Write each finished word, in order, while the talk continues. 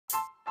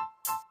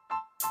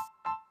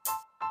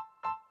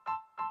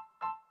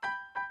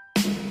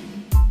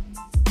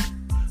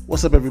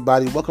What's up,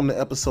 everybody? Welcome to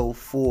episode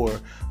 4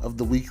 of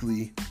the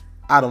weekly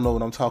I Don't Know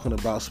What I'm Talking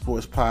About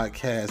Sports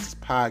Podcast. This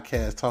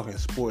podcast talking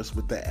sports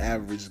with the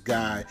average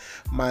guy.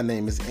 My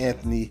name is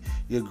Anthony,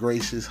 your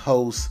gracious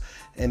host.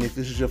 And if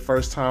this is your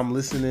first time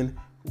listening,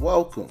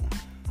 welcome.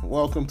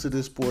 Welcome to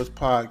this sports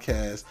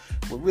podcast.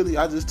 But really,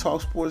 I just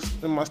talk sports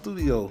in my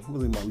studio,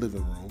 really my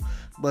living room.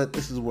 But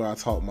this is where I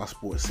talk my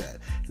sports at.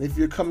 And if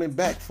you're coming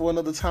back for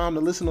another time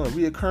to listen, or a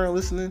reoccurring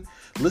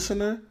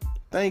listener,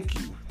 thank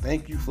you.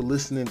 Thank you for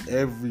listening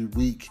every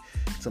week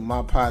to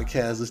my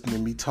podcast, listening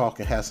to me talk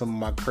and have some of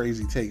my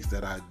crazy takes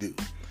that I do.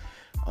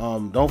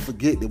 Don't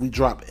forget that we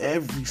drop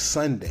every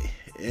Sunday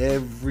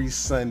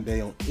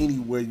on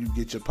anywhere you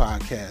get your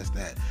podcast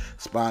at.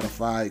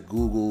 Spotify,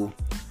 Google,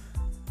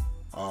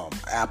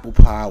 Apple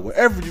Pod,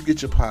 wherever you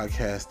get your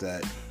podcast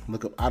at.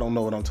 Look up I Don't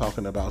Know What I'm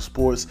Talking About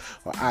Sports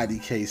or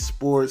IDK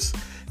Sports,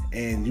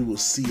 and you will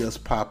see us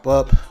pop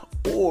up.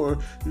 Or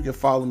you can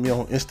follow me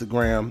on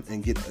Instagram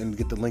and get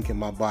the link in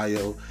my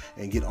bio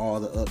and get all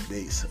the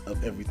updates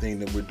of everything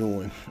that we're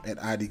doing at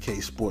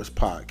IDK Sports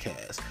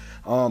Podcast.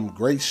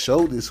 Great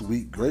show this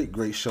week.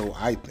 Great show,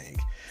 I think.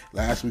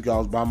 Last week I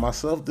was by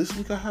myself. This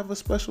week I have a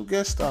special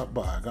guest stop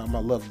by. I got my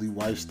lovely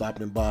wife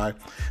stopping by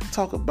to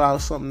talk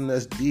about something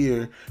that's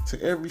dear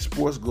to every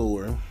sports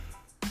goer: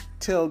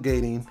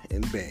 tailgating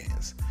and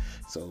bands.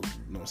 So, you know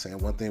what I'm saying?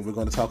 One thing we're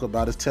going to talk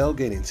about is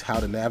tailgating. It's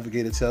how to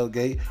navigate a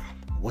tailgate,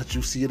 what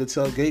you see at a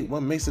tailgate,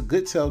 what makes a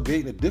good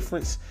tailgate, the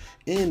difference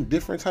in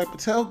different type of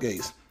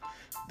tailgates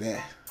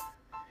that,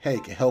 hey,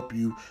 can help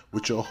you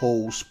with your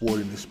whole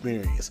sporting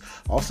experience.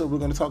 Also, we're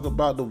going to talk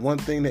about the one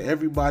thing that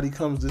everybody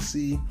comes to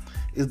see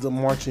is the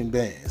marching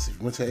bands. If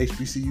you went to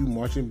HBCU,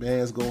 marching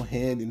bands go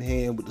hand in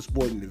hand with the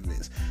sporting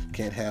events. You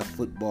can't have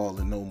football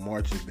and no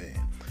marching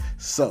band.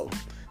 So,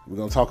 we're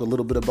going to talk a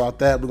little bit about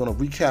that. We're going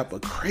to recap a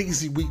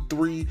crazy week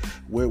 3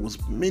 where it was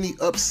many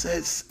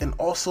upsets and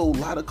also a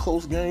lot of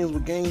close games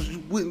with games you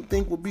wouldn't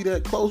think would be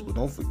that close. But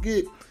don't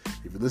forget,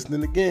 if you're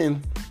listening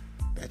again,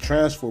 that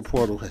transfer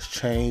portal has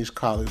changed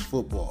college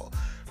football.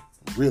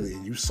 Really,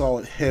 and you saw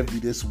it heavy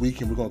this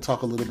week, and we're going to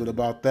talk a little bit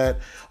about that.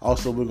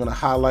 Also, we're going to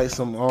highlight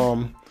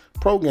some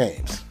pro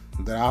games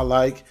that I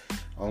like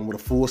with a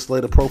full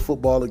slate of pro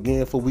football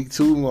again for week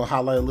 2. We're going to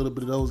highlight a little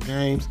bit of those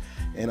games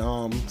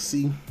and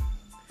see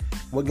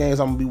what games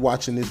I'm going to be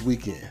watching this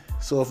weekend.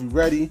 So if you're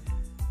ready,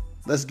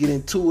 let's get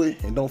into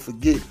it. And don't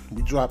forget,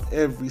 we drop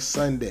every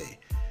Sunday.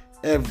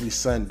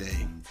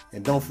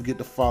 And don't forget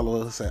to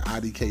follow us at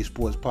IDK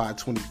Sports Pod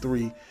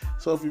 23.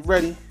 So if you're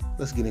ready,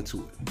 let's get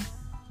into it.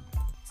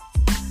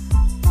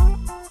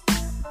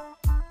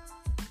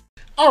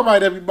 All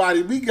right,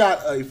 everybody, we got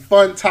a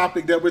fun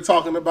topic that we're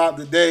talking about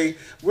today.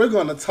 We're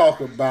going to talk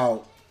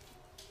about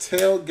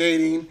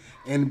tailgating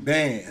and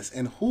bands,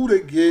 and who to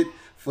get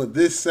for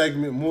this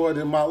segment more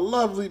than my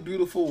lovely,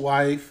 beautiful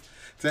wife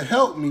to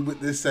help me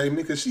with this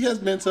segment, because she has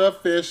been to her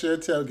fair share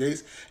of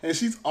tailgates, and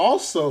she's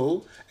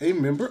also a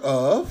member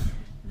of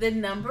the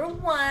number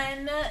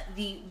 1,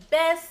 the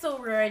best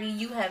sorority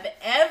you have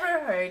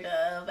ever heard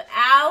of,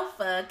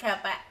 Alpha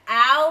Kappa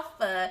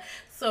Alpha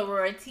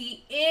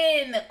Sorority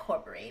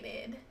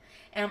Incorporated.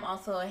 And I'm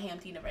also a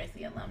Hampton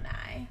University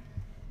alumni.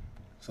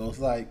 So it's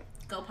like,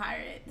 go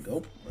Pirates.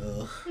 Go.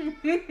 So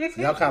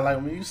y'all kind of like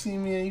when you see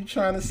me and you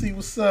trying to see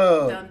what's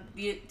up. Don't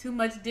get too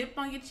much dip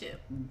on your chip.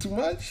 Too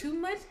much? Too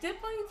much dip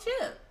on your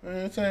chip.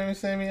 You trying to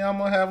say me I'm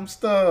going to have them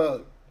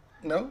stuck.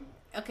 No?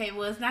 Okay,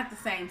 well, it's not the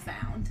same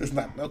sound. It's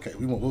not. Okay,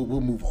 we'll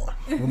move on.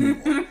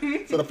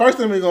 So the first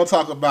thing we're going to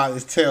talk about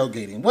is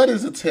tailgating. What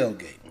is a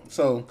tailgate?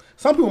 So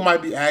some people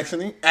might be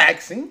asking,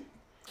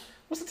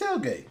 what's a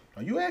tailgate?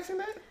 Are you asking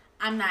that?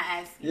 I'm not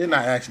asking. You're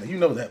not asking that. You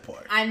know that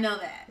part. I know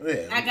that.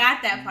 Yeah. I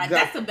got that part.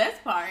 That's the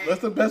best part.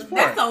 That's the best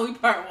part. That's the only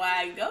part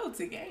why I go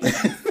to games.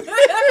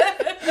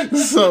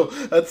 So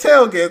a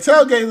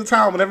tailgate is a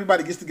time when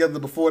everybody gets together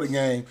before the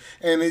game,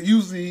 and it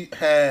usually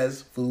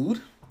has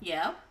food.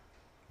 Yeah.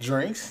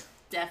 Drinks.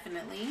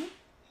 Definitely.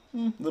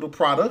 Little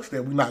products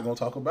that we're not going to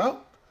talk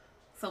about.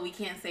 So we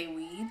can't say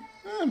weed?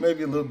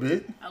 Maybe a little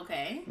bit.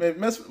 Okay. Maybe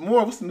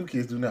more. What's the new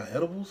kids do now?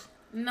 Edibles?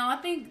 No, I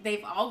think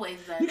they've always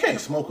done You can't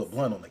edibles. smoke a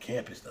blunt on the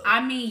campus, though. I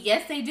mean,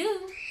 yes, they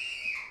do.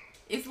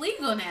 It's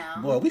legal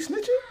now. Boy, are we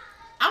snitching?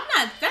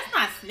 That's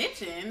not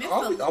snitching.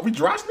 Are we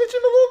dry snitching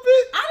a little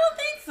bit? I don't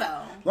think so.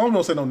 As long as we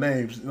don't say no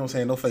names, you know what I'm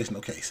saying? No face,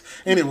 no case.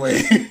 Anyway,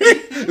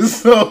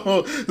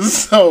 so,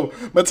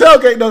 but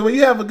tailgate, though, when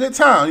you have a good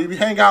time, you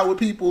hang out with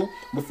people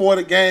before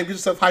the game, get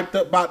yourself hyped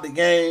up about the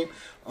game.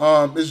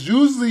 It's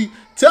usually,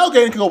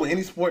 tailgating can go with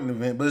any sporting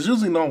event, but it's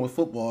usually known with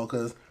football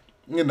because,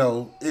 you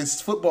know,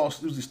 football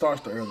usually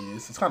starts the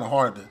earliest. It's kind of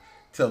hard to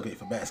tailgate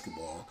for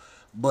basketball.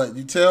 But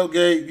you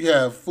tailgate, you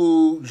have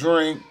food,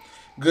 drink,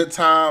 good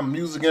time,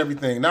 music,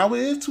 everything. Now,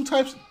 it is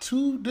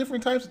two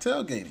different types of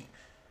tailgating.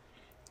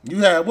 You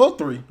have,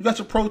 3. You got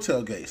your pro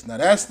tailgates. Now,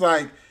 that's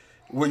like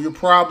where you're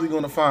probably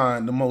going to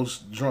find the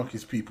most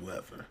drunkest people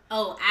ever.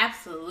 Oh,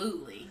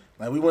 absolutely.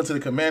 Like, we went to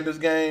the Commanders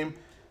game.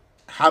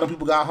 How the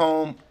people got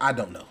home, I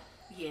don't know.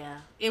 Yeah,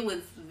 it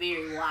was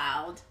very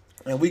wild.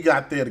 And we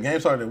got there, the game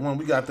started at 1,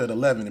 we got there at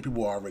 11, and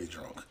people were already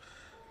drunk.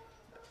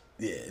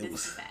 Yeah, it This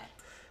was. is a fact.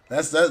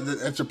 That's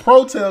at your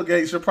pro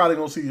tailgates. You're probably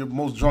gonna see your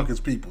most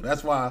drunkest people.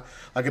 That's why,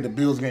 like at the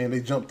Bills game,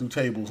 they jump through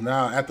tables.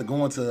 Now after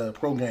going to a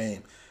pro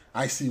game,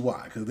 I see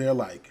why, because they're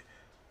like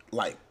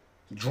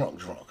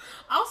drunk.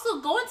 Also,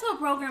 going to a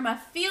program, I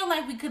feel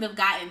like we could have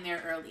gotten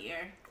there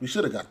earlier. We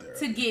should have got there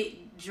to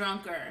get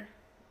drunker.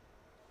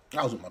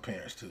 I was with my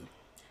parents too.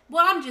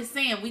 Well, I'm just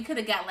saying we could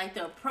have got like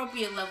the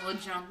appropriate level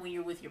of drunk when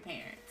you're with your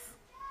parents.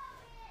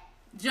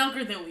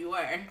 Drunker than we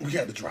were. We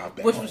had to drive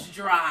back which home. Was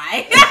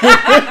dry.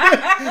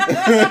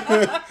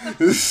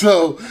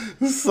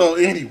 so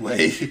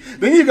anyway,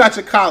 then you got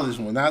your college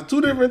one. Now,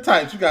 two different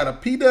types. You got a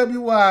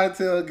PWI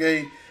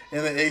tailgate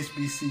and an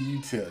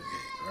HBCU tailgate,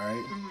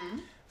 right? Mm-hmm.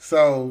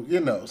 So,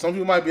 some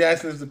people might be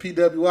asking, is the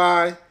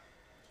PWI?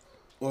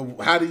 Well,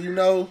 how do you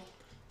know?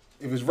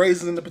 If it's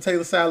raisins in the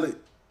potato salad,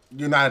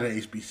 you're not at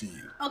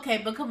HBCU.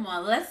 Okay, but come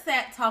on. Let's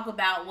talk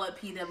about what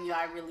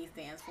PWI really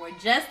stands for.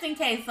 Just in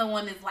case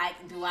someone is like,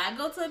 do I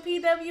go to a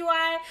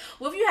PWI?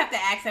 Well, if you have to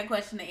ask that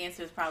question, the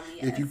answer is probably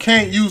yes. If you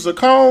can't use a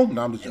cone,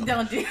 no, I'm just joking.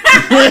 Don't do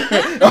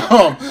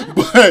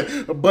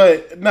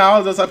but no, I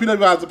was just like,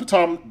 PWI is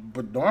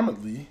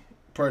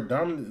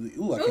predominantly.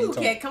 Ooh, I can't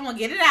talk. Come on,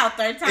 get it out.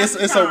 Third time.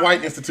 It's a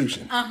white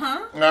institution.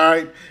 Uh-huh. All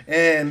right.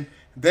 And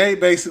they're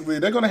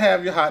going to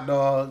have your hot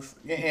dogs,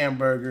 your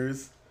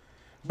hamburgers.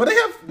 But they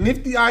have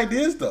nifty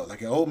ideas, though.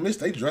 Like at Ole Miss,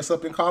 they dress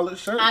up in collared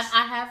shirts.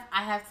 I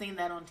have seen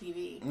that on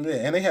TV. Yeah,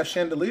 and they have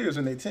chandeliers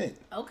in their tent.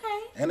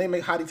 Okay. And they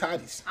make hottie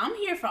toddies. I'm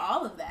here for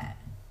all of that.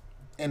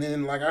 And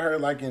then, I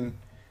heard,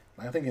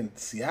 I think in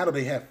Seattle,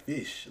 they have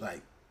fish,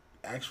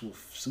 actual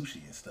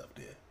sushi and stuff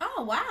there.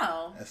 Oh,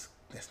 wow.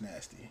 That's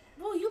nasty.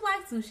 Well, you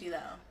like sushi,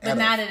 though. But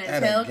not at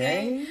a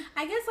tailgate.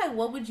 I guess,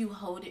 what would you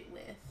hold it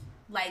with?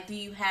 Do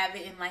you have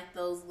it in,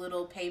 those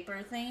little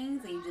paper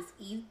things and you just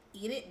eat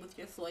it with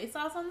your soy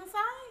sauce on the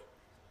side?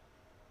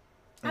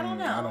 I don't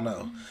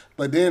know.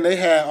 But then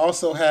they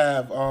also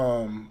have,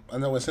 I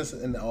know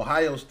in the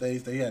Ohio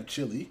states, they have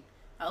chili.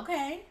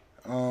 Okay.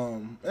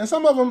 And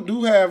some of them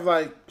do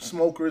have,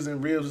 smokers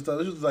and ribs and stuff.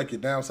 This is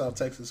your down south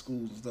Texas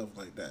schools and stuff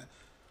like that.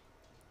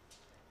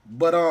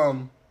 But,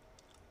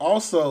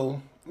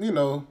 also,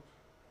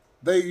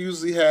 they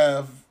usually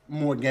have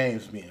more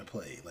games being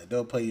played.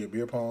 They'll play your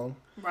beer pong.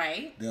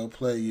 Right. They'll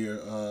play your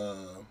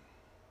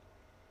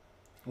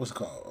what's it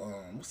called?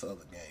 What's the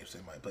other games they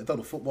might play? Throw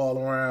the football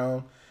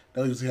around.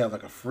 They'll usually have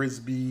a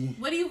frisbee.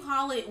 What do you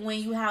call it when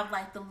you have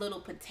the little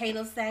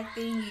potato sack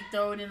thing? You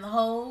throw it in the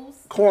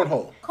holes.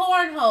 Cornhole.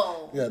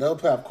 Yeah, they'll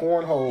have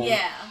cornhole.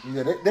 Yeah.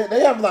 They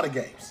have a lot of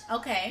games.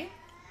 Okay.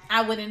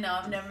 I wouldn't know.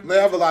 I've never.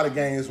 They have a lot of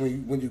games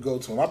when you go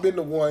to them. I've been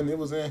to one. It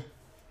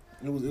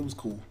was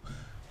cool.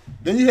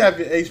 Then you have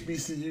your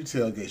HBCU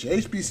tailgates. Your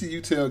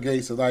HBCU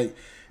tailgates are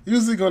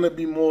usually going to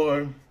be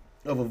more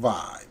of a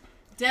vibe.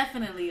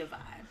 Definitely a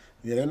vibe.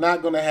 Yeah, they're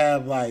not going to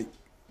have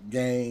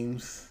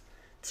games,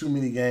 too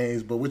many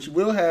games, but what you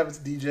will have is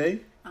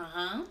DJ.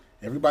 Uh-huh.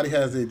 Everybody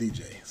has their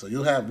DJ. So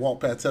you'll have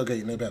walk past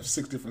tailgate and they'll have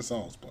 6 different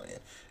songs playing.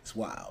 It's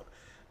wild.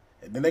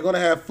 And then they're going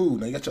to have food.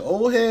 Now you got your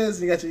old heads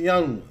and you got your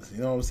young ones.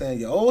 You know what I'm saying?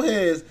 Your old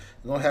heads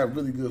are going to have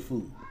really good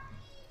food.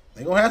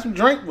 They're going to have some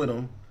drink with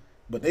them,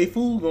 but they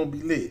food going to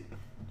be lit.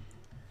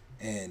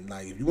 And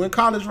if you in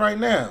college right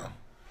now,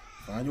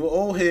 find your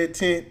old head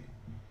tent,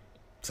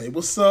 say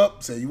what's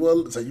up, say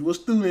you a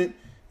student,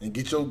 and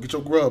get your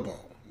grub on.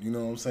 You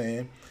know what I'm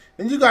saying?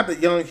 Then you got the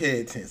young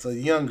head tents, or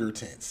younger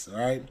tents,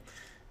 right?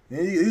 And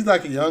these your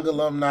young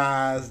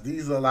alumni.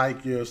 These are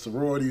your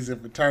sororities and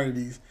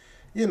fraternities.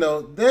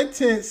 Their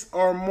tents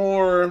are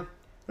more.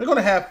 They're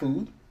gonna have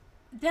food.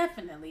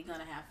 Definitely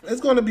gonna have food.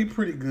 It's gonna be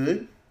pretty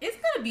good. It's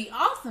gonna be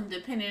awesome,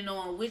 depending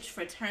on which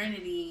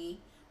fraternity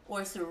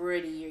or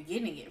sorority you're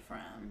getting it from.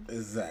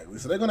 Exactly.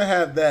 So they're going to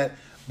have that.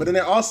 But then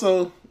they're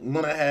also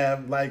going to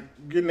have,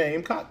 your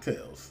name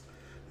cocktails.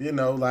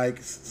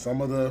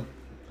 Some of the,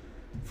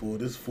 full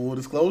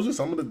disclosure,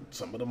 some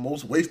of the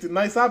most wasted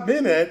nights I've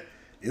been at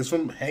is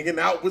from hanging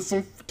out with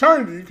some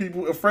fraternity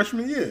people a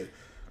freshman year.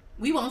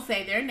 We won't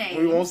say their names.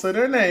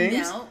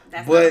 No,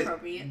 that's not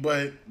appropriate.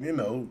 But,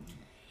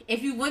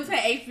 if you went to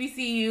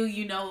HBCU,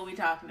 you know what we're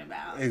talking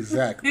about.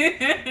 Exactly.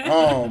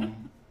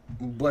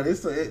 But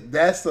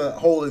that's a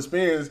whole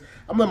experience.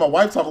 I'm gonna let my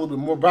wife talk a little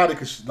bit more about it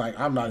because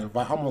I'm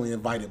only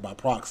invited by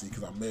proxy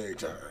because I'm married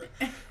to her,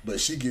 but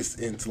she gets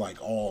into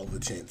all the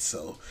tents.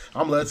 So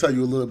I'm gonna tell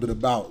you a little bit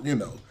about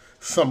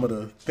some of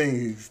the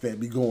things that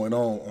be going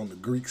on the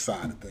Greek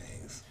side of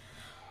things.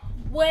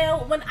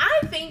 Well, when I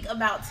think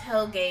about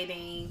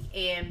tailgating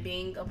and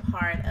being a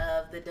part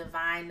of the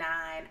Divine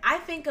Nine, I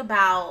think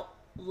about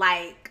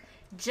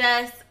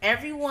just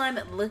everyone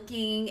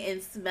looking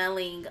and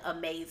smelling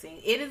amazing.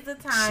 It is the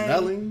time.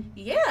 Smelling?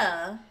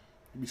 Yeah.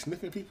 You be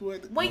sniffing people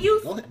at the... Go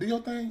ahead, do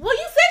your thing. Well,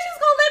 you said she was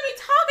going to let me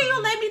talk. Are you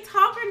going to let me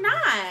talk or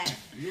not?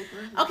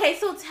 Okay,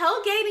 so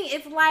tailgating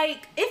is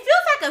like, it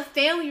feels like a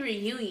family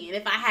reunion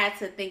if I had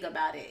to think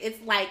about it.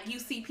 It's like you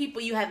see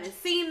people you haven't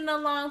seen in a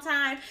long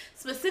time,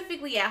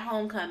 specifically at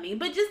homecoming,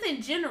 but just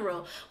in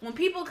general, when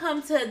people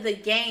come to the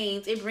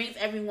games, it brings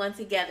everyone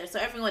together. So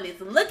everyone is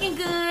looking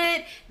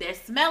good, they're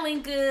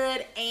smelling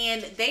good,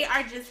 and they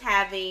are just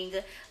having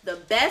the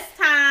best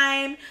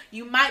time.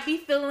 You might be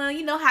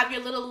feeling, have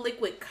your little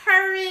liquid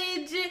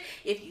courage.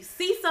 If you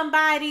see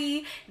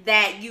somebody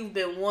that you've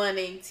been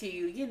wanting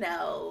to,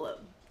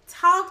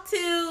 talk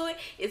to,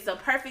 it's a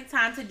perfect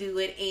time to do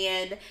it.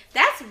 And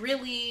that's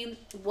really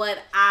what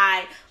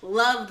I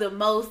love the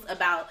most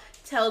about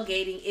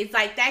tailgating. It's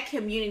like that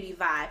community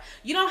vibe.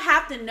 You don't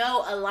have to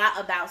know a lot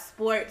about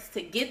sports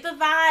to get the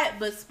vibe,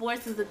 but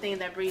sports is the thing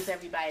that brings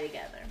everybody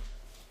together.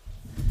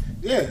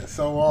 Yeah,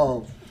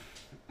 so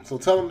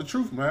tell them the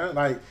truth, man.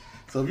 Like,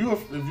 so if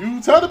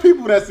you tell the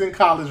people that's in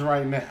college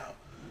right now,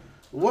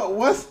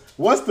 what's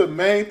the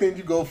main thing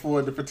you go for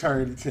at the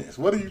fraternity tents?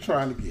 What are you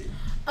trying to get?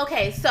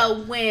 Okay,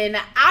 so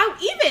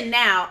even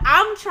now,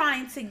 I'm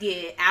trying to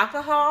get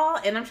alcohol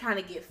and I'm trying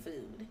to get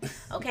food.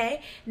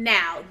 Okay?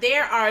 Now,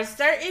 there are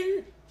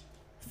certain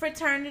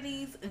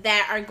fraternities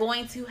that are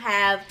going to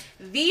have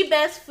the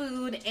best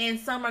food and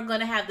some are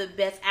going to have the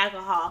best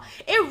alcohol.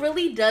 It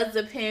really does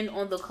depend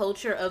on the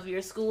culture of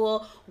your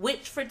school,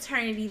 which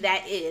fraternity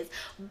that is.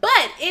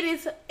 But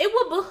it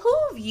will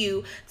behoove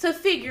you to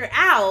figure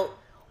out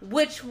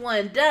which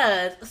one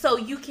does, so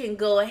you can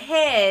go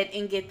ahead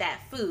and get that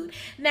food.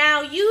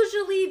 Now,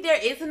 usually there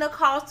isn't a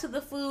cost to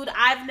the food.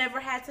 I've never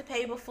had to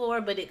pay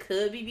before, but it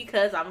could be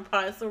because I'm a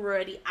part of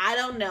sorority. I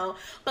don't know.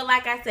 But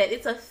like I said,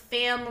 it's a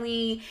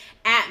family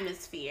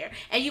atmosphere.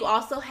 And you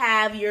also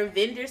have your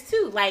vendors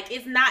too. Like,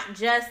 it's not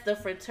just the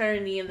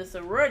fraternity and the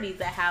sororities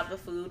that have the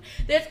food.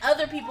 There's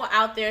other people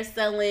out there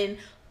selling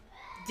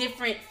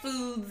different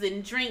foods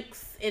and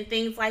drinks and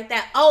things like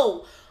that.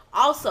 Oh,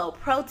 also,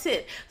 pro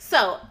tip.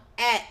 So,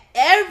 at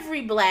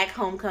every black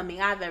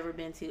homecoming I've ever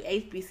been to,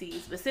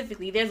 HBCU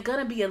specifically, there's going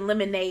to be a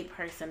lemonade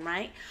person,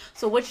 right?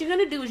 So what you're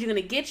going to do is you're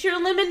going to get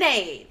your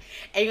lemonade,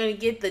 and you're going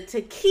to get the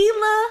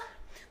tequila,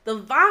 the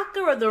vodka,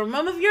 or the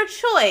rum of your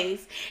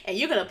choice, and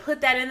you're going to put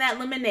that in that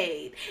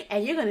lemonade,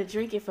 and you're going to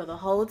drink it for the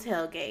whole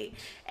tailgate.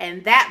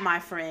 And that, my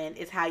friend,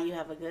 is how you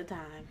have a good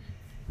time.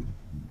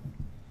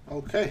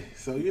 Okay,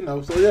 so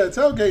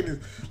tailgating is,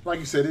 like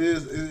you said, it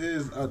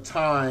is a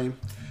time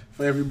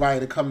for everybody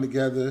to come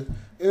together.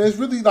 And it's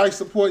really like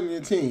supporting your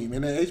team.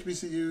 And at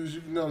HBCUs,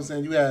 you know what I'm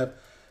saying, you have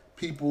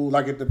people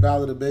like at the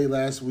Battle of the Bay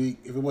last week.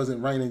 If it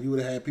wasn't raining, you would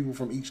have had people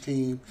from each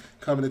team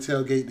coming to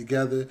tailgate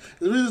together. It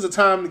really is a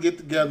time to get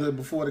together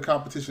before the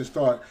competition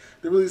starts.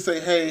 They really say,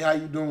 hey, how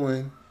you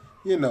doing?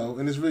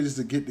 And it's really just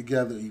a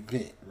get-together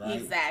event, right?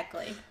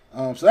 Exactly.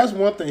 So that's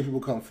one thing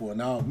people come for.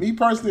 Now, me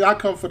personally, I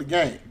come for the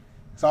game.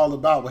 It's all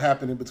about what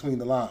happened in between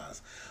the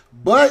lines.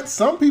 But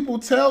some people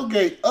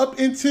tailgate up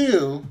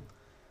until...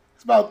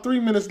 It's about 3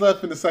 minutes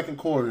left in the second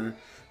quarter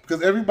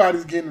because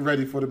everybody's getting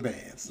ready for the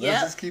bands. Yep.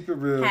 Let's just keep it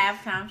real.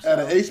 Halftime show. At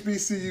an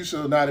HBCU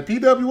show. Now, the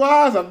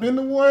PWIs, I've been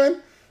to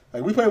one.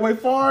 Like, we played Wake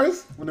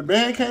Forest. When the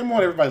band came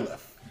on, everybody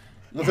left.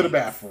 Went to the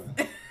bathroom.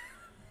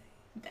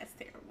 That's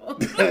terrible.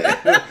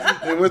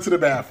 They went to the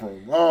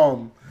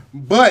bathroom.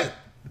 But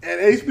at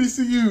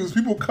HBCUs,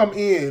 people come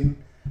in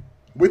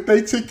with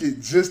their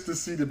ticket just to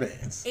see the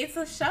bands. It's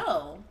a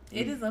show.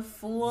 It is a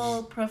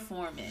full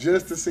performance.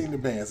 Just to see the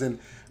bands. And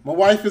my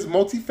wife is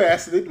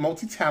multifaceted,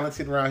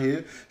 multi-talented around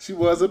here. She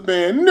was a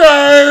band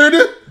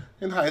nerd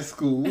in high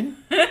school.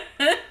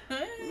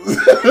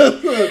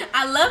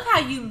 I love how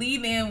you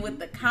lead in with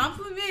the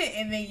compliment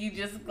and then you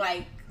just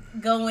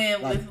go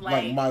in with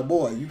like my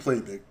boy, you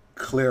played the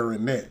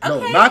clarinet.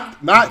 Okay. No,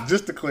 not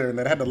just the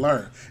clarinet. I had to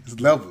learn. It's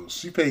levels.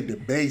 She played the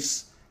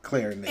bass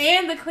clarinet.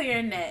 And the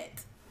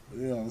clarinet.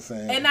 You know what I'm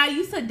saying? And I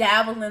used to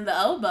dabble in the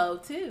oboe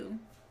too.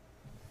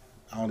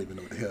 I don't even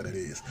know what the hell that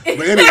is.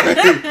 But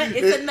anyway.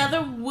 It's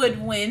another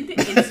woodwind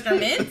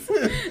instrument.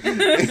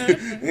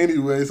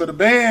 Anyway, so the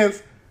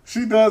bands,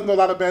 she does know a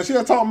lot of bands. She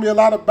had taught me a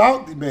lot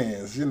about the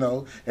bands,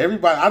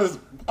 Everybody,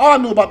 all I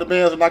knew about the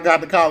bands when I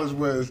got to college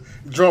was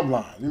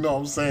drumline. You know what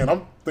I'm saying?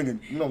 I'm thinking,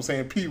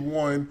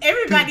 P1.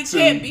 Everybody P2,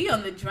 can't be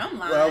on the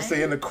drumline. Well, I'm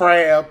saying the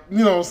crab,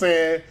 you know what I'm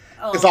saying?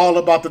 Oh. It's all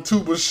about the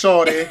tuba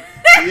shorty.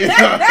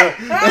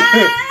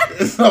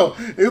 So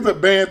it's a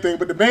band thing,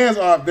 but the bands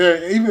are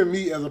very, even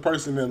me as a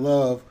person that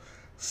love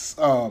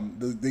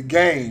the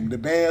game, the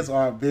bands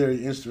are a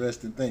very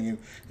interesting thing. And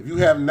if you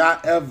have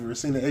not ever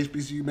seen an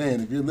HBCU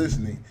band, if you're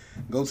listening,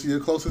 go to your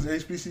closest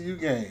HBCU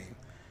game,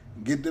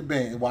 get the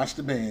band, watch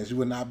the bands. You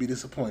will not be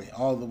disappointed.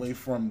 All the way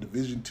from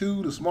Division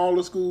II, the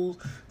smaller schools,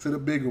 to the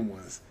bigger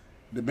ones.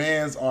 The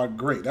bands are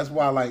great. That's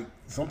why,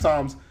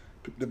 sometimes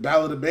the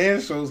Battle of the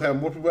Band shows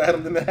have more people at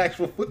them than the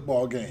actual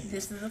football games.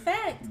 This is a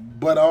fact.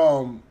 But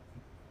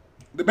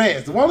the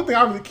bands, the one thing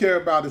I really care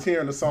about is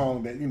hearing the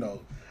song that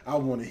I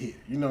want to hear.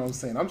 You know what I'm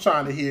saying? I'm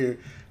trying to hear.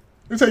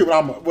 Let me tell you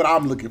what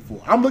I'm looking for.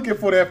 I'm looking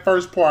for that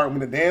first part when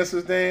the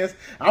dancers dance.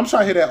 I'm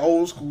trying to hear that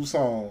old school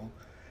song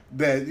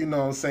that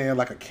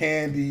like a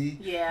Candy,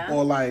 yeah,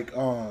 or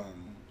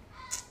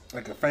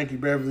like a Frankie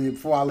Beverly,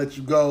 Before I Let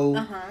You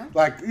Go.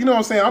 Like, you know what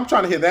I'm saying? I'm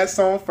trying to hear that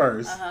song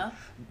first.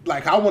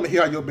 Like, I want to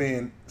hear how your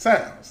band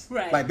sounds.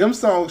 Right. Like, them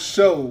songs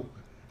show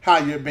how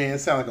your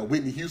band sounds, like a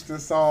Whitney Houston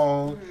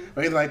song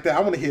or anything like that. I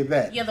want to hear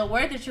that. Yeah, the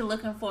word that you're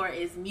looking for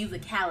is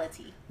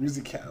musicality.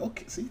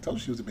 Okay, see, told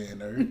you she was a band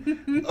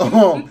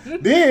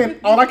nerd. Then,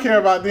 all I care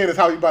about then is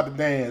how we about to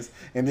dance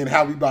and then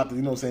how we about to,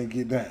 you know what I'm saying,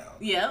 get down.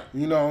 Yep.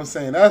 You know what I'm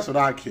saying? That's what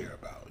I care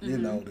about. You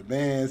know, the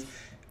bands.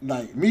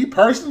 Like, me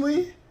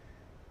personally,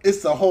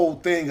 it's the whole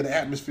thing of the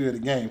atmosphere of the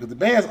game. Because the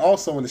band's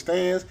also in the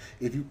stands.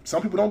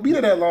 Some people don't be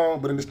there that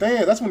long, but in the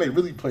stands, that's when they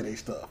really play their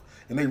stuff.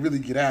 And they really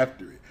get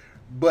after it.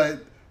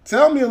 But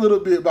tell me a little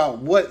bit about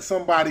what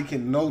somebody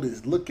can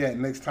notice, look at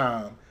next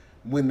time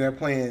when they're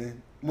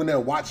playing, when they're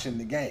watching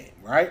the game,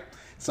 right?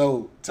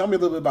 So tell me a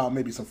little bit about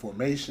maybe some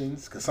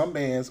formations, because some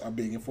bands are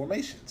big in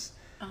formations.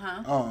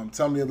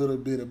 Tell me a little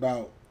bit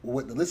about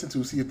what to listen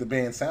to, see if the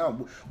band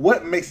sound.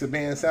 What makes the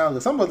band sound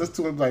good? Some of us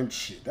listen to it like,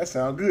 shit, that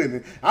sound good.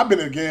 And I've been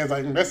in games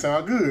like, that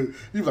sound good.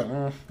 You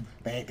like,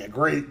 they ain't that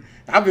great.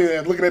 I've been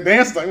there looking at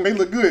dancers like, they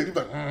look good. You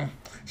like,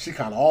 she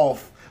kind of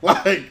off.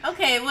 Like,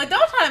 okay, well,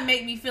 don't try to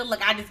make me feel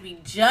like I just be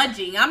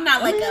judging. I'm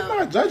not I'm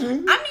not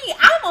judging. I mean,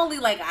 I'm only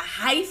like a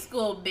high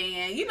school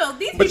band. You know,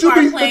 these people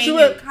are playing in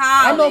college.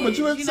 I know, but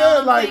you had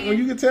said like when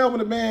you can tell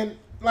when a band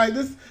like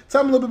this.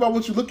 Tell them a little bit about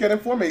what you look at in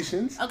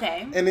formations.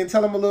 Okay. And then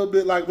tell them a little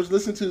bit like what you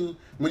listen to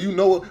when you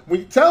know.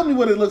 Tell me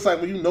what it looks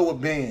like when you know a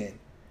band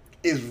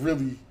is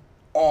really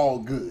all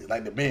good.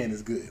 Like the band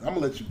is good. I'm gonna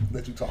let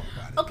you talk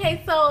about it.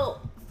 Okay, so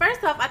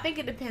first off, I think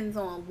it depends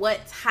on what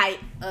type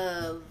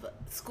of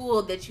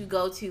school that you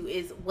go to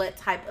is what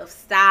type of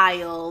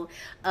style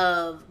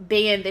of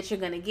band that you're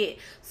going to get.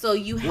 So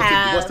you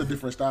have... What's the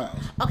different styles?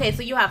 Okay,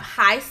 so you have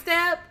high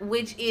step,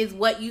 which is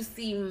what you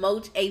see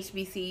most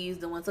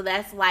HBCUs doing. So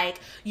that's like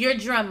your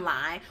drum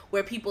line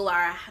where people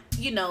are,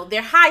 you know,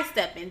 they're high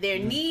stepping. Their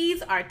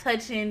knees are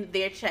touching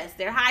their chest.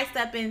 They're high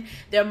stepping.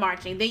 They're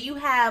marching. Then you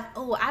have,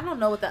 I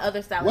don't know what the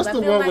other style is. What's the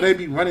one where they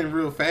be running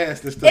real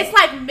fast and stuff? It's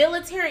like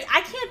military.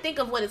 I can't think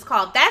of what it's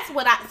called. That's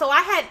what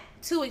I had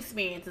two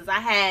experiences. I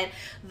had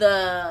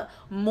the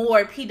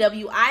more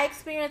PWI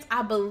experience.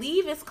 I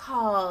believe it's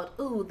called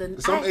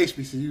some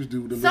HBCUs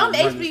do. Some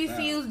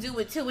HBCUs do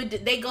it too.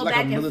 They go like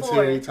back and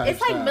forth. It's like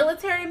style.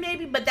 Military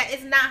maybe, but that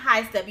is not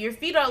high step. Your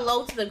feet are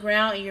low to the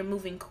ground and you're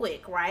moving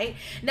quick, right?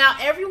 Now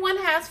everyone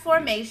has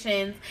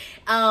formations.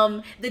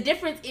 The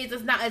difference is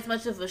it's not as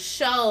much of a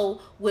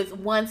show with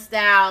one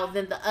style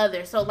than the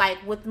other. So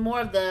like with more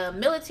of the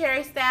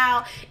military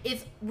style,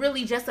 it's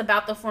really just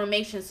about the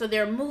formation. So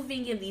they're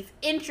moving in these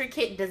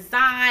intricate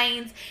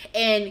designs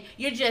and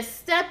you're just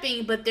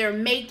stepping, but they're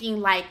making,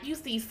 like, you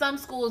see some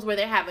schools where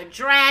they have a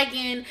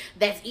dragon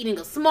that's eating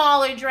a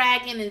smaller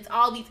dragon and it's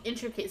all these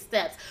intricate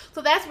steps.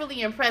 So that's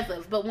really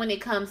impressive. But when it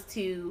comes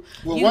to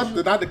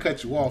not to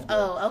cut you off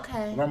though. Oh,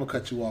 okay. But I'm gonna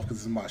cut you off because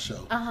this is my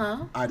show.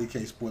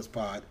 IDK Sports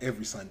Pod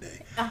every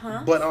Sunday.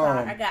 But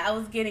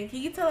can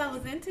you tell I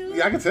was into it?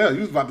 Yeah, I can tell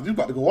you was about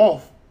to go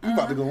off. You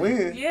about to go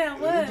in. Yeah,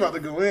 what? You about to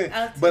go in.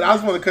 But I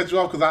just want to cut you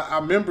off because I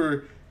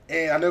remember,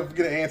 and I never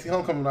forget an Auntie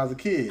Homecoming when I was a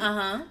kid.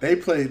 They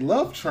played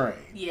Love Train.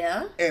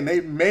 Yeah. And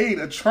they made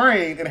a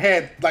train and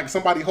had like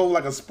somebody hold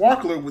like a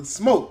sparkler with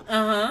smoke.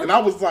 And I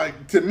was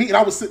like, and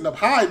I was sitting up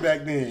high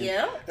back then.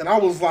 Yeah. And I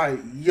was like,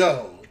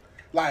 yo,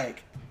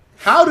 like,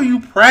 how do you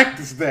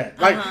practice that?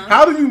 Like,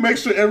 how do you make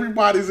sure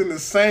everybody's in the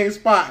same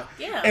spot?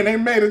 Yeah. And they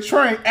made a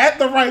train at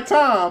the right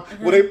time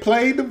where they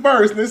played the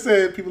verse and they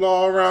said people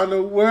all around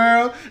the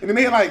world. And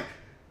then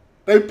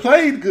they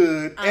played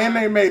good and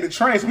they made the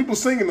train. So people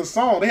singing the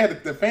song. They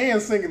had the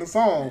fans singing the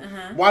song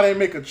while they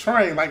make a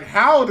train. Like,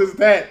 how does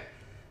that?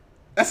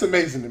 That's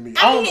amazing to me.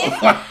 I don't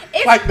know.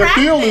 Like the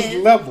field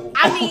is level.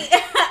 I mean,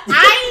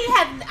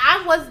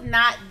 I was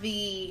not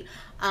the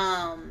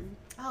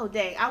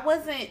I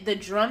wasn't the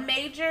drum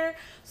major,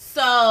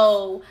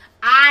 so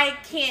I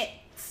can't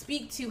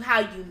speak to how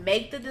you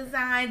make the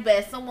design, but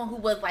as someone who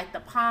was like the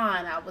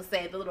pawn, I would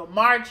say the little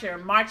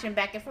marching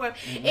back and forth,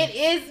 it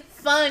is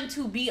fun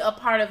to be a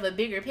part of a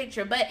bigger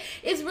picture, but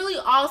it's really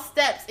all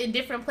steps in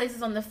different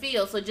places on the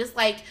field. So just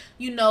like,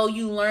 you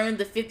learn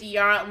the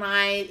 50-yard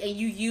line and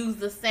you use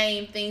the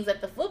same things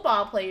that the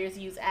football players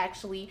use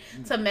actually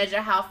to measure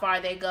how far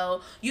they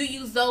go. You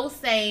use those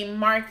same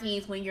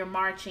markings when you're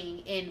marching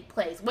in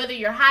place. Whether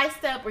you're high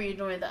step or you're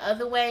doing the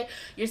other way,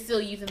 you're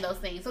still using those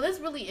things. So that's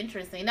really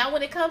interesting. Now,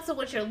 when it comes to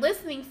what you're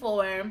listening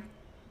for,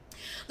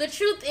 the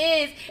truth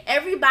is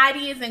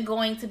everybody isn't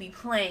going to be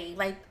playing.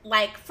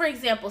 Like for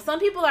example, some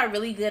people are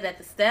really good at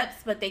the steps,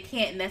 but they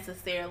can't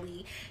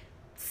necessarily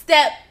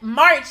step,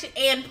 march,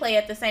 and play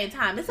at the same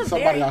time.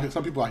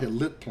 Some people out here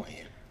lip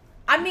playing.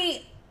 I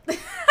mean,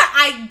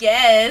 I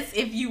guess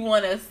if you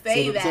want to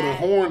say that. So the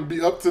horn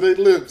be up to their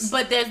lips.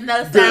 But there's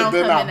no sound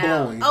they're coming not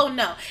blowing. out. Oh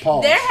no.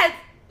 Pause.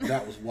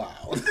 That was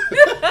wild.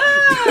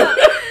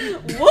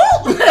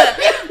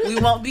 Whoop! We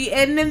won't be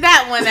editing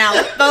that one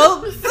out,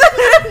 folks.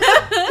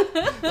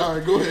 All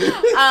right, go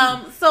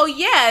ahead. So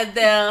yeah,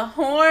 the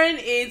horn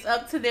is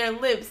up to their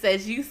lips,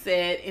 as you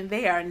said, and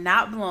they are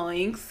not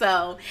blowing.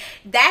 So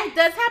that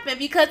does happen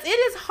because it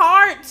is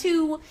hard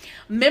to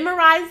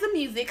memorize the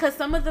music because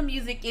some of the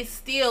music is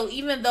still,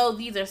 even though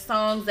these are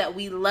songs that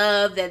we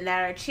love and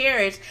that are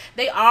cherished,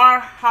 they are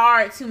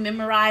hard to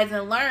memorize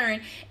and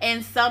learn.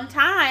 And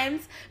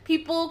sometimes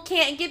people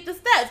can't get the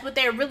steps, but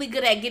they're really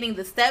good at getting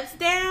the steps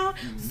down.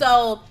 Mm-hmm.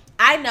 So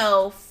I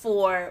know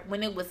for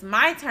when it was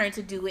my turn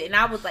to do it, and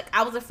I was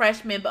a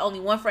freshman, but only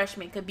one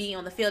freshman could be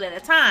on the field at a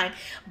time.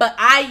 But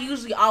I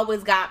usually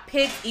always got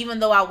picked, even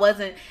though I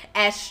wasn't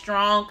as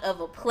strong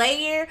of a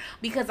player,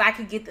 because I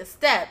could get the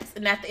steps.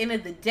 And at the end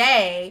of the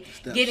day,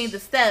 getting the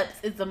steps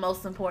is the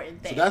most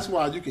important thing. So that's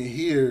why you can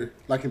hear,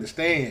 like in the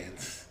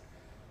stands,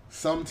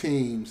 some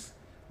teams,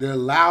 they're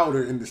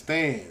louder in the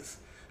stands,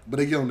 but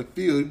they get on the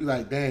field, you'd be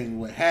like, dang,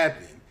 what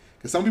happened?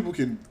 Because some people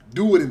can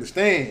do it in the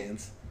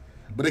stands,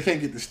 but they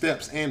can't get the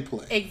steps and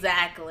play.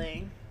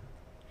 Exactly.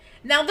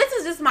 Now, this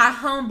is just my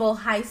humble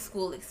high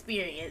school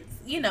experience.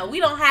 You know, we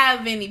don't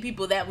have any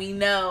people that we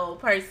know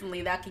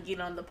personally that can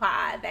get on the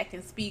pod that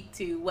can speak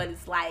to what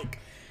it's like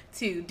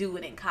to do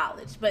it in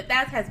college. But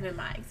that has been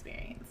my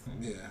experience.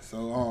 Yeah.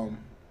 So,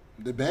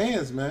 the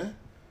bands, man.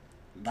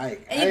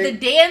 And the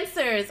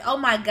dancers. Oh,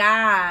 my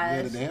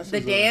gosh. Yeah, the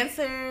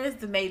dancers,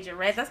 the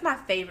majorettes. That's my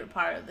favorite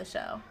part of the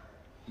show.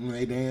 When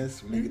they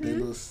dance, when they get their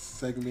little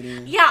segment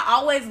in. Yeah, I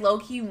always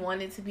low-key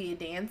wanted to be a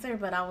dancer,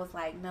 but I was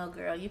like, no,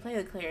 girl, you play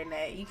the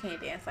clarinet. You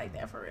can't dance like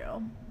that for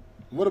real.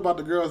 What about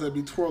the girls that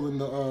be twirling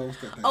the,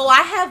 what's that thing? Oh,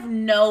 I have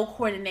no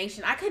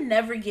coordination. I could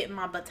never get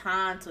my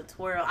baton to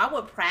twirl. I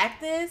would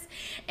practice,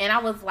 and I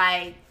was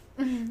like,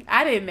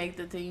 I didn't make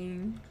the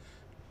team.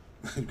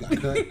 You got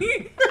cut?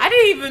 I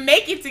didn't even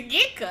make it to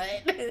get cut.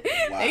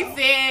 Wow. They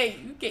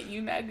said,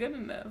 you're not good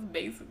enough,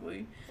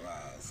 basically. Wow.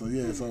 So,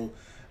 yeah,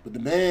 but the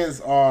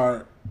bands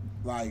are,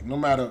 like, no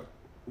matter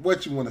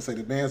what you want to say,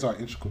 the bands are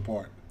an integral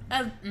part.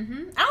 I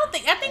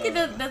think it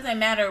doesn't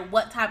matter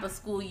what type of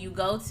school you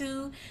go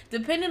to,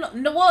 depending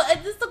on,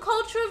 it's just the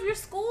culture of your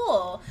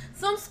school.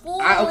 Some schools.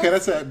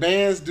 That's it.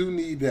 Bands do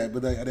need that,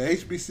 but at the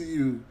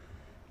HBCU,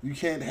 you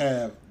can't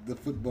have the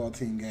football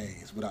team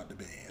games without the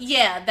bands.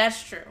 Yeah,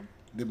 that's true.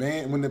 The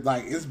band,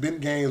 it's been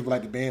games where,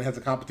 like, the band has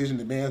a competition,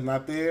 the band's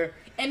not there.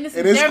 And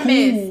they're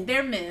cool.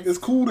 They're missed. It's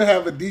cool to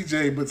have a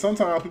DJ, but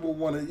sometimes people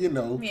want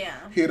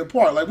to, hear the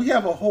part. Like, we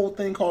have a whole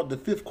thing called the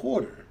fifth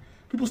quarter.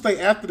 People stay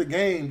after the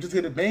game just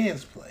hear the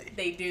bands play.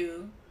 They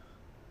do.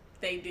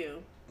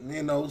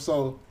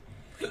 So,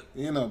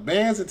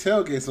 bands and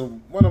tailgates. So,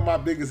 one of my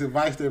biggest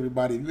advice to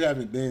everybody, if you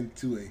haven't been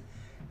to a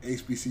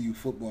HBCU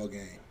football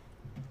game,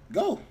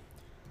 go.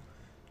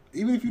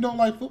 Even if you don't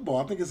like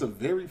football, I think it's a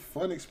very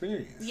fun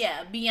experience.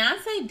 Yeah,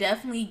 Beyonce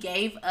definitely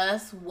gave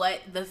us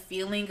the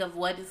feeling of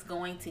what it's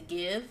going to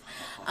give.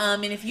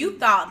 And if you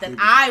thought that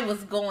I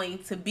was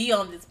going to be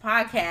on this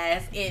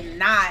podcast and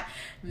not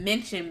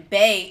mention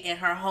Bey and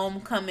her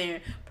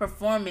homecoming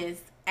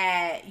performance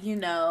at,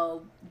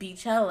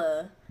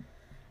 Beachella,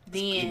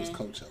 then... It was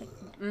Coachella,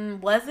 though.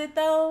 Was it,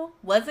 though?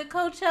 Was it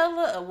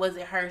Coachella or was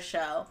it her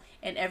show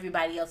and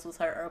everybody else was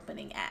her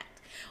opening act?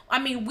 I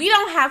mean, we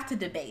don't have to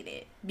debate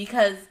it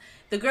because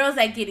the girls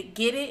that get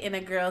it and the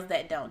girls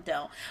that don't.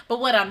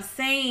 But what I'm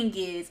saying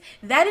is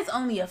that is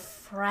only a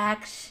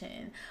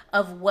fraction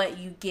of what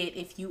you get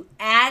if you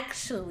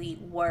actually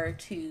were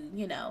to,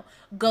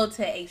 go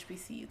to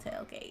HBCU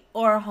tailgate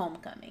or a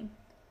homecoming.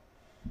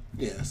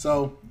 Yeah,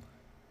 so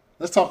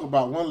let's talk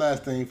about one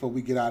last thing before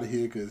we get out of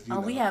here because,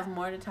 we have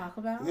more to talk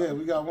about? Yeah,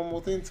 we got one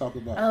more thing to talk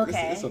about.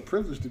 Okay. It's a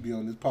privilege to be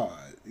on this pod.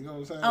 You know what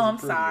I'm saying? I'm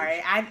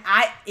sorry.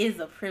 It's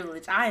a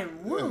privilege. I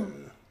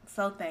am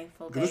so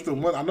thankful, baby. It's the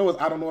one, I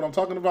don't know what I'm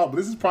talking about, but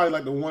this is probably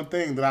like the one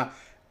thing that I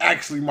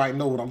actually might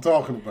know what I'm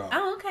talking about.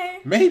 Oh, okay.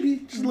 Maybe,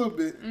 just a little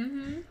bit.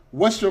 Mm-hmm.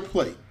 What's your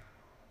plate?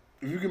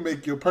 If you can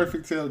make your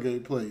perfect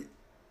tailgate plate.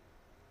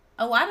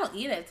 Oh, I don't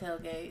eat at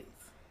tailgates.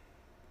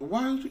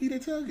 Why don't you eat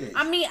at tailgates?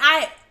 I mean,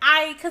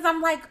 because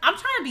I'm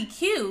trying to be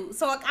cute.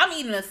 So, I'm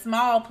eating a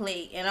small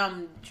plate and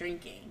I'm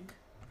drinking.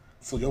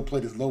 So your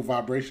plate is low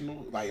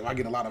vibrational? Like, if I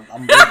get a lot of,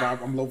 I'm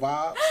low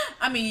vibe?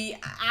 I mean,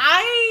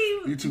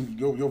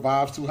 your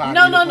vibe's too high?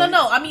 No.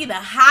 I'm eating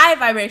a high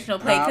vibrational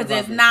plate because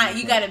there's not,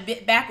 you got a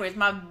bit backwards.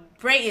 My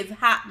brain is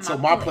hot. So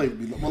my plate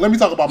be low. Well, let me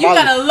talk about you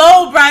got a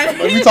low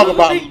vibration. Let me talk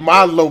about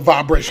my low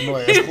vibrational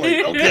ass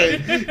plate, okay?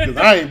 Because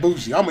I ain't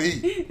bougie. I'm going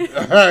to eat.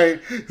 All right?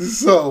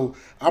 So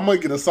I'm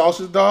going to get a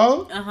sausage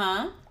dog.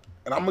 Uh-huh.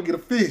 And I'm going to get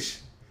a fish.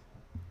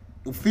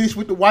 The fish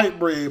with the white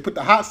bread, put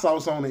the hot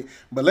sauce on it,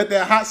 but let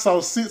that hot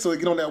sauce sit so it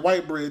get on that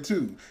white bread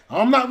too.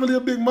 I'm not really a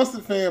big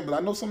mustard fan, but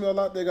I know some of y'all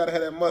out there gotta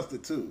have that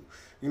mustard too.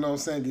 You know what I'm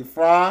saying? Get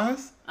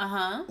fries.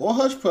 Or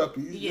hush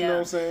puppies. Yeah. You know what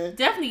I'm saying?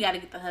 Definitely gotta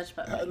get the hush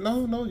puppies.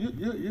 No,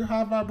 you're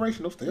high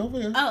vibration. Don't stay over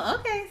there. Oh,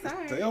 okay,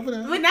 sorry. Stay over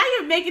there. But now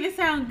you're making it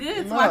sound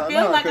good, so I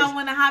feel like I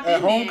want to hop in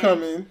at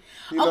homecoming.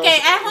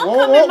 At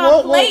homecoming,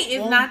 my plate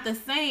is not the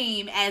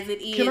same as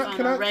it is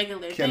on a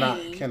regular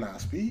thing. Can I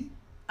speak?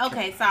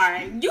 Okay,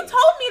 sorry. You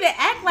told me to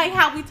act like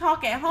how we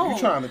talk at home. You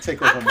trying to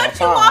take over my time. I cut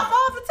you off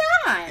all the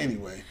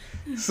time.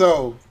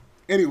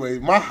 Anyway,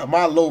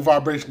 my low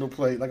vibrational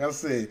plate, like I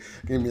said,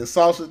 give me a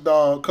sausage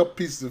dog, a couple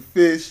pieces of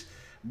fish,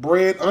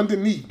 bread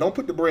underneath. Don't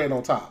put the bread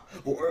on top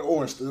or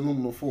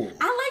aluminum foil.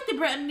 I like the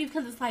bread underneath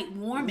because it's like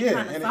warm and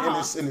kind of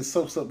soft. And it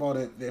soaks up all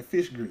that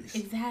fish grease.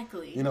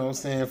 Exactly. You know what I'm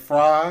saying?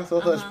 Fries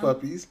or hush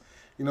puppies.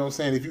 You know what I'm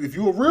saying? If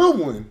you a real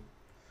one,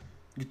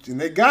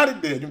 and they got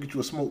it there, you get you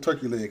a smoked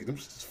turkey leg. Them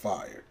just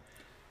fire.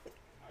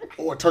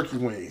 Or turkey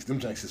wings. Them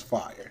janks is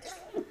fire.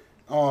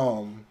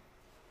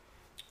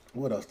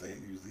 What else they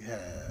usually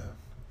have?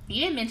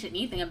 You didn't mention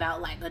anything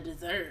about like a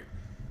dessert.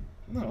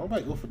 No,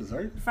 nobody go for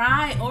dessert.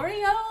 Fried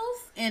Oreos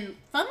and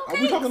funnel cakes?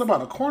 Are we talking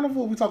about a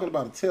carnival or are we talking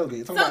about a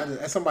tailgate? Talking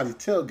about at somebody's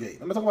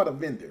tailgate. I'm not talking about a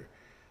vendor.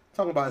 I'm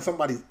talking about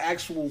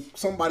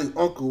somebody's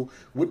uncle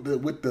with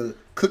the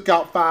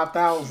cookout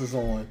 5000s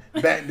on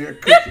back there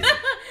cooking.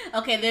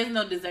 Okay, there's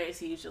no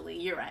desserts usually.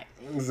 You're right.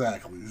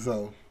 Exactly.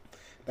 So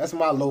that's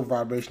my low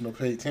vibrational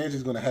plate.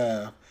 Tangie's gonna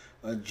have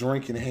a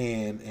drink in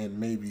hand and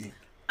maybe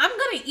I'm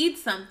gonna eat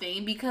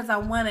something because I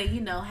want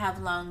to,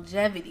 have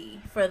longevity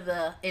for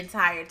the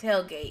entire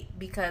tailgate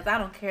because I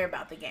don't care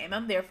about the game.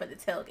 I'm there for the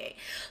tailgate.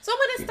 So I'm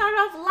gonna start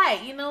off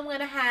light. I'm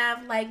gonna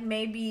have like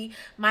maybe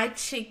my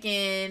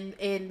chicken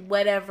and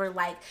whatever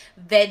like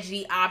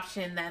veggie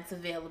option that's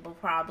available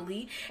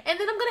probably, and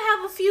then I'm gonna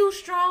have a few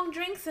strong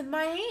drinks in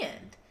my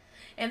hand.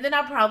 And then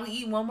I'll probably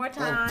eat one more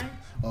time.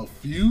 A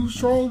few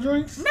strong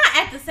drinks? Not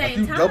at the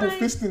same time. Double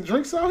fisting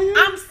drinks out here?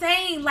 I'm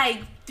saying like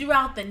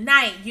throughout the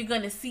night, you're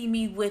going to see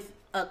me with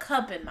a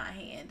cup in my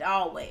hand,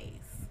 always.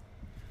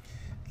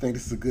 I think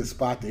this is a good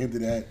spot to end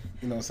of that.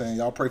 You know what I'm saying?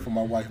 Y'all pray for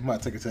my wife. I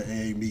might take her to an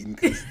AA meeting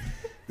because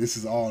this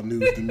is all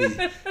news to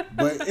me.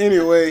 But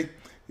anyway,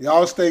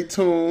 y'all stay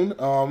tuned.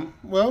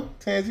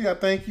 Tangie, I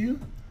thank you.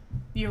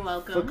 You're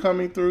welcome. For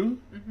coming through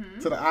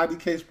to the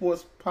IDK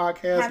Sports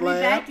Podcast Have Lab.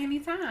 me back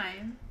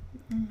anytime.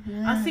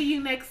 Mm-hmm. I'll see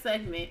you next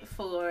segment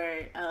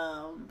for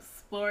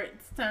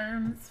sports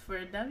terms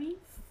for dummies.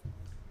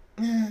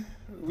 Yeah,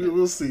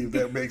 we'll see if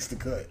that makes the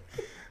cut.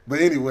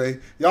 But anyway,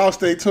 y'all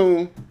stay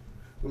tuned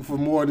for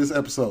more of this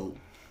episode.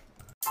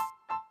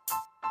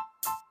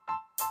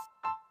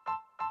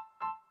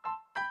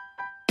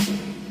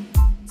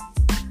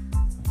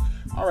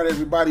 All right,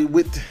 everybody,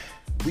 with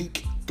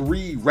week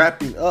 3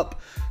 wrapping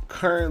up,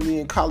 currently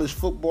in college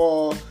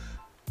football,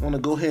 I want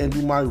to go ahead and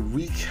do my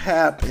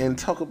recap and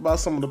talk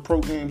about some of the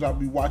pro games I'll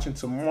be watching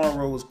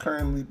tomorrow. It's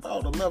currently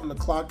about 11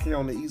 o'clock here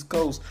on the East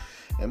Coast,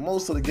 and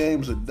most of the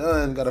games are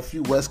done. Got a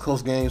few West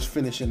Coast games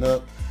finishing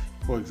up.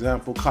 For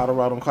example,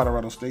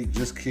 Colorado State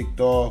just kicked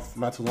off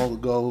not too long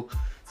ago,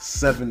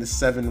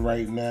 7-7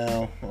 right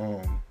now.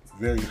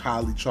 Very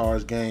highly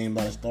charged game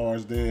by the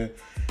Stars there.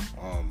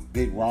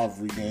 Big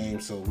rivalry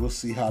game, so we'll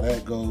see how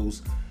that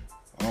goes.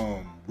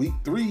 Week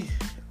 3,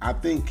 I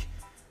think,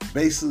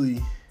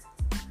 basically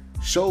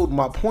showed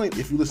my point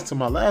if you listen to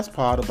my last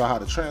pod about how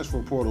the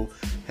transfer portal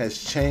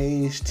has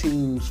changed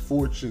teams'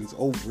 fortunes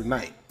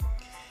overnight.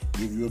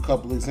 Give you a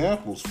couple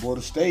examples. Florida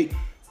State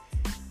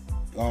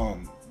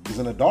was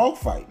in a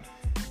dogfight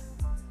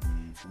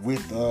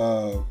with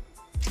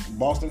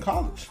Boston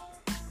College,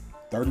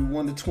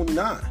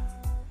 31-29.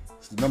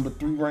 It's the number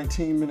 3 ranked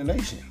team in the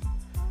nation.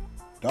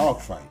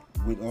 Dogfight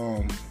with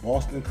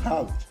Boston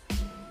College.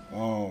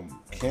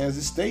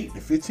 Kansas State, the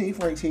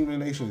 15th ranked team in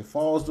the nation,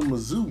 falls to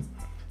Mizzou,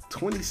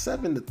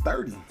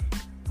 27-30.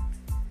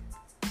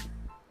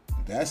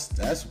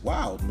 That's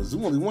wild.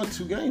 Mizzou only won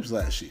 2 games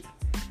last year.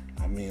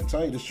 I mean, I'm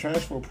telling you, this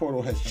transfer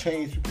portal has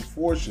changed people's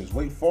fortunes.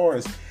 Wake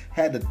Forest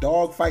had the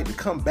dogfight to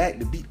come back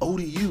to beat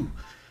ODU.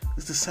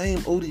 It's the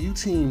same ODU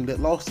team that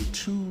lost to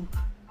 2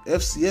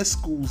 FCS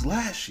schools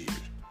last year.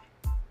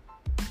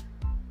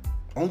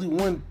 Only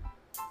won,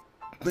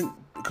 I think,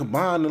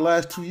 combined in the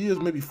last 2 years,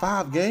 maybe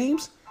 5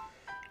 games.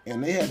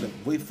 And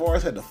Wake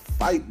Forest had to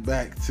fight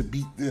back to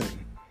beat them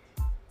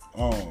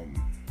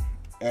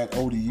at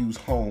ODU's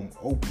home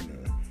opener.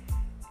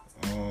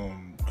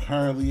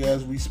 Currently,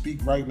 as we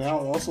speak right now,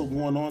 also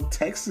going on,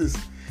 Texas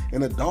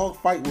in a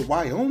dogfight with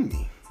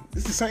Wyoming.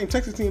 This is the same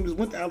Texas team that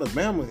went to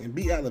Alabama and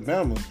beat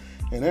Alabama,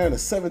 and they're in a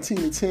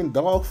 17-10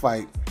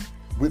 dogfight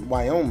with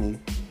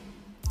Wyoming.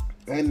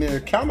 And their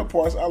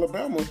counterparts,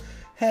 Alabama,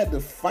 had to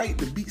fight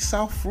to beat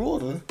South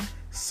Florida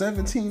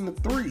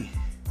 17-3.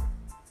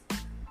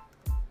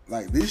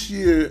 Like, this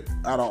year,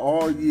 out of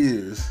all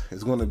years,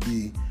 is going to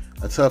be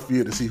a tough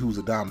year to see who's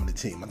a dominant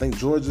team. I think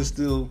Georgia's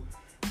still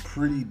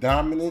pretty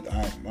dominant.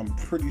 I'm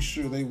pretty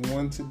sure they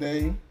won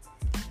today.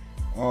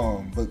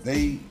 But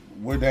they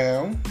were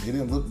down. They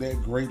didn't look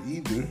that great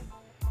either.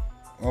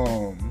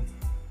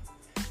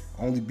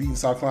 Only beating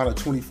South Carolina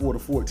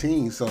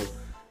 24-14. So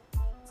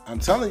I'm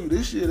telling you,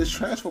 this year, this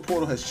transfer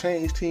portal has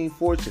changed team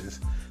fortunes.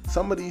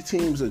 Some of these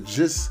teams are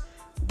just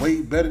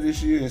way better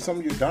this year, and some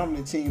of your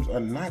dominant teams are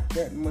not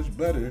that much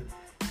better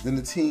than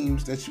the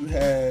teams that you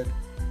had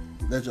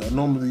that are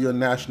normally your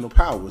national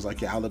powers,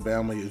 like your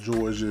Alabama, your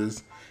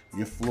Georgias,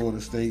 your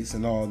Florida States,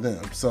 and all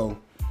them. So,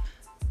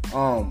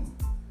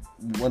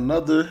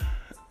 another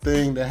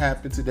thing that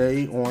happened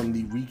today on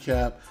the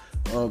recap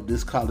of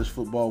this college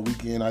football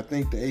weekend. I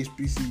think the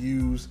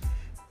HBCUs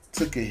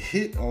took a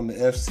hit on the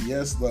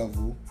FCS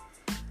level.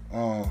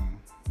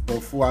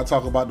 Before I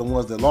talk about the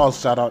ones that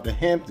lost, shout out to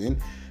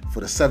Hampton for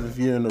the 7th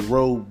year in a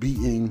row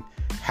beating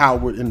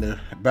Howard in the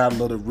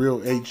Battle of the Real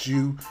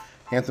HU.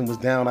 Hampton was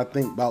down, I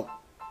think, about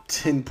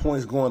 10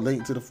 points going late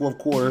into the fourth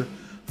quarter.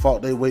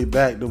 Fought their way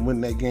back to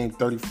win that game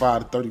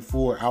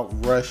 35-34,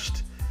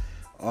 outrushed.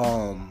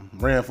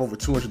 Ran for over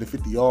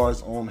 250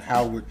 yards on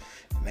Howard,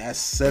 and that's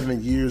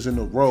 7 years in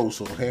a row.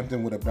 So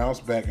Hampton would have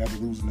bounced back after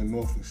losing to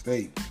Norfolk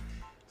State.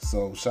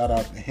 So shout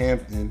out to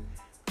Hampton.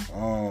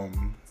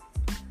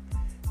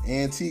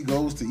 A&T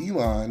goes to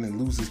Elon and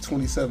loses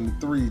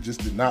 27-3.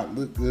 Just did not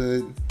look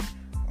good.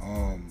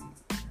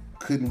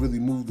 Couldn't really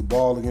move the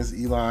ball against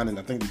Elon, and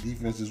I think the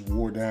defense just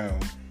wore down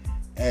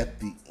at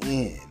the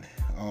end.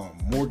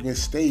 Morgan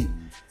State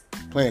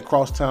playing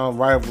crosstown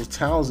rivals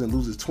Townsend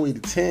loses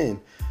 20-10.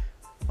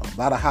 A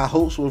lot of high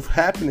hopes were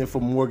happening for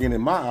Morgan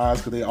in my eyes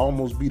because they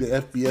almost beat the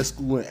FBS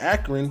school in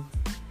Akron,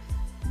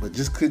 but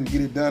just couldn't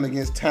get it done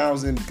against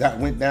Townsend.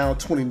 Went down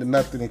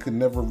 20-0 and could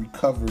never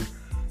recover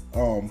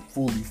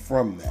fully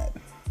from that.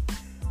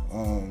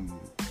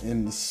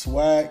 In the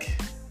SWAC,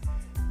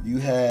 you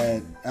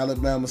had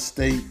Alabama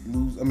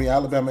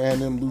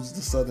A&M loses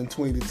to Southern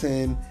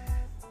 20-10.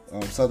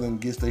 Southern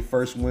gets their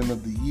first win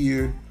of the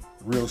year.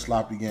 Real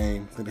sloppy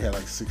game. I think they had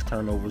like 6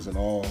 turnovers in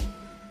all.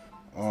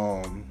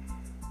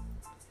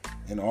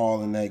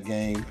 In that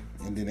game.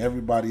 And then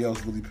everybody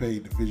else really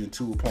played Division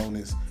II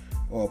opponents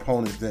or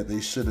opponents that they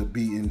should have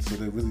beaten, so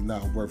they're really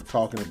not worth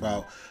talking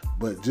about.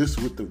 But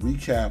just with the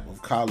recap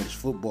of college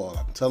football,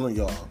 I'm telling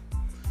y'all,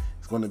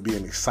 it's going to be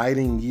an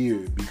exciting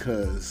year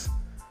because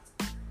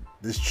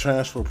this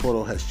transfer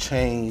portal has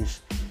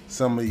changed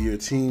some of your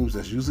teams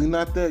that's usually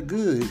not that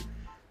good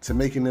to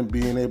making them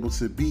being able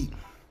to beat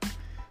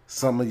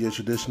some of your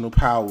traditional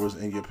powers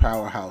and your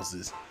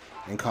powerhouses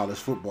in college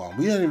football.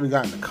 We haven't even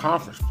gotten to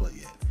conference play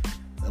yet.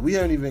 We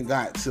haven't even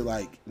got to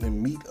like the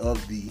meat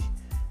of the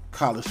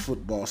college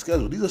football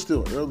schedule. These are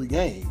still early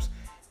games.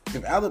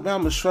 If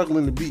Alabama's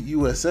struggling to beat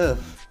USF,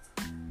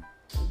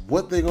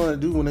 what they going to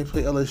do when they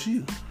play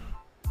LSU?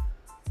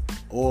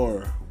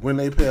 Or when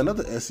they play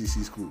another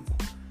SEC school?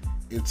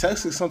 If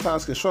Texas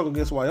sometimes can struggle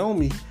against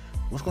Wyoming,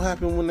 what's going to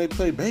happen when they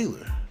play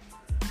Baylor?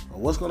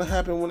 Or what's going to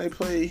happen when they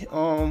play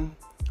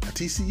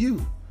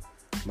TCU?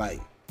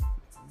 Like,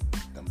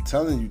 I'm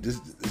telling you,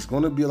 it's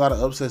going to be a lot of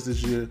upsets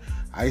this year.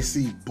 I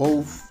see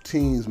both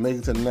teams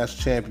making to the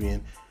national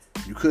champion.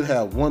 You could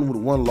have one with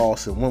 1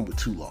 loss and one with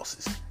 2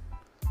 losses.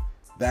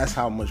 That's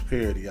how much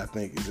parity I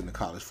think is in the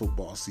college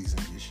football season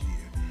this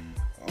year.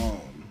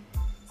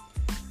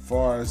 As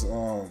far as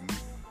on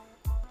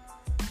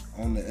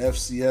the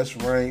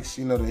FCS ranks,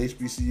 the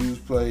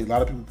HBCUs play. A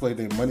lot of people played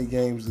their money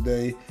games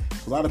today.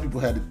 So a lot of people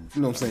had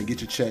to,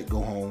 get your check,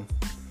 go home,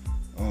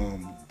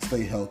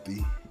 stay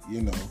healthy,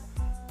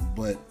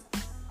 But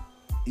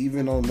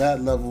even on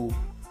that level,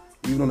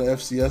 even on the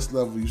FCS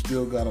level, you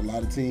still got a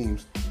lot of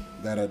teams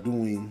that are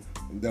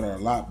a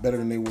lot better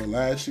than they were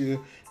last year,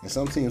 and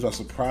some teams are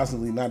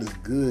surprisingly not as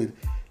good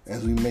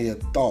as we may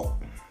have thought.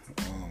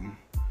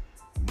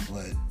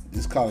 But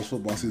this college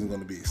football season is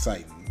going to be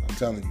exciting. I'm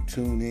telling you,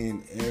 tune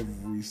in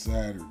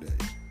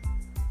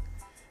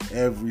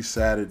every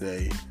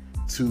Saturday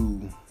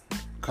to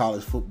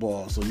college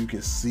football so you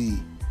can see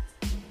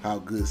how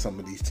good some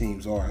of these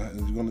teams are.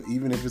 And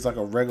even if it's like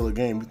a regular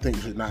game, you think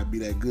it should not be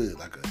that good,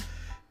 like a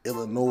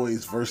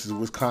Illinois versus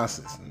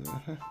Wisconsin.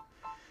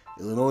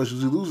 Illinois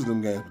usually loses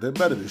them games, but they're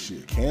better this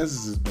year.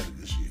 Kansas is better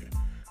this year.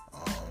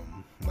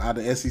 A lot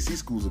of the SEC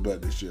schools are better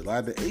this year. A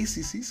lot of the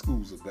ACC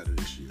schools are better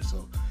this year.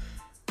 So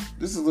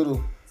this is a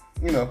little,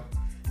 you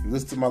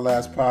listen to my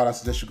last pod, I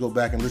suggest you go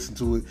back and listen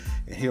to it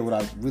and hear what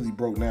I really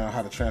broke down,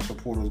 how the transfer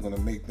portal is going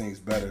to make things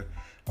better.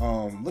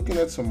 Looking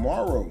at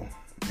tomorrow,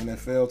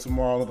 NFL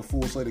tomorrow, the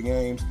full slate of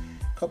games.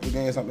 A couple of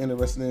games I'm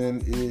interested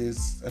in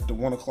is at the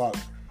 1 o'clock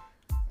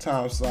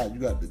time slot. You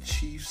got the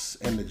Chiefs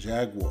and the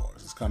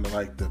Jaguars. It's kind of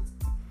like the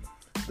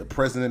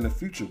present and the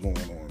future going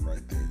on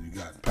right there. You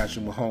got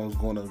Patrick Mahomes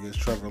going up against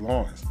Trevor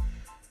Lawrence.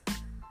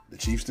 The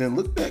Chiefs didn't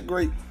look that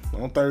great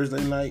on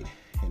Thursday night.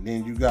 And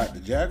then you got the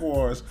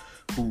Jaguars,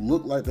 who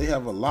look like they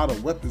have a lot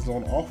of weapons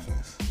on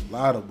offense.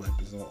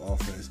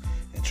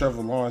 And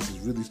Trevor Lawrence is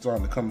really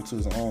starting to come into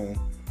his own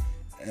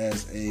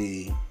as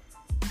a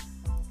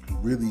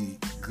really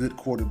good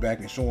quarterback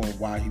and showing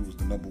why he was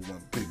the number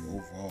 1 pick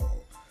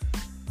overall.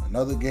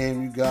 Another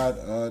game you got,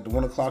 the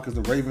 1 o'clock is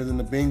the Ravens and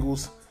the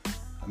Bengals.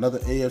 Another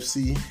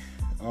AFC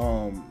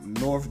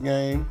North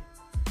game.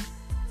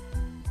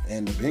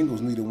 And the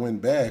Bengals need to win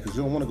bad because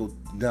you don't want to go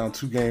down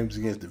 2 games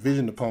against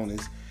division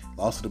opponents.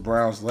 Lost to the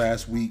Browns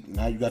last week.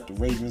 Now you got the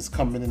Ravens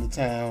coming into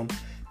town.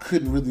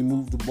 Couldn't really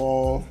move the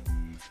ball.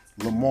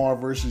 Lamar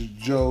versus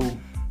Joe.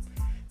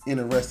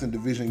 Interesting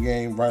division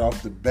game right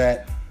off the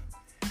bat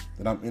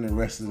that I'm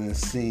interested in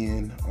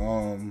seeing.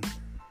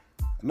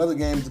 Another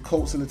game is the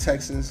Colts and the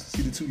Texans.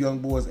 See the two young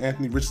boys.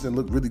 Anthony Richardson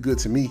looked really good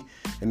to me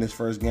in this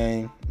first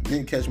game.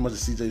 Didn't catch much of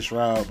C.J.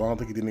 Stroud, but I don't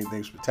think he did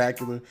anything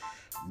spectacular.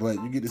 But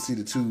you get to see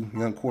the two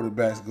young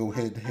quarterbacks go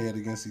head-to-head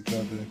against each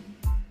other.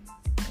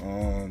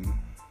 A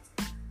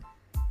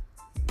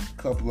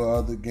couple of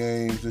other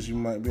games that you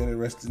might be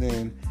interested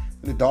in.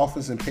 The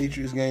Dolphins and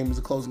Patriots game is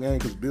a close game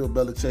because Bill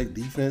Belichick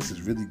defense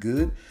is really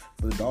good,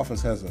 but the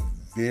Dolphins has a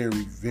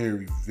very,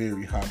 very,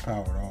 very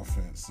high-powered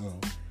offense.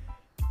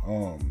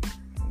 So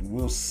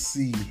we'll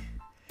see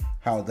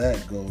how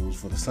that goes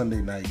for the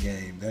Sunday night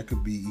game. That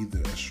could be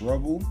either a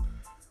struggle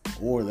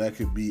or that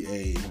could be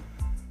a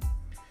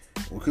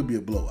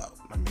blowout.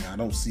 I mean, I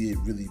don't see it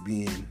really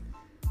being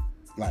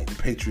like the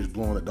Patriots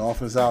blowing the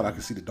Dolphins out. I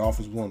can see the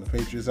Dolphins blowing the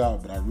Patriots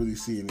out, but I really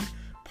see it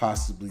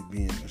possibly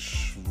being a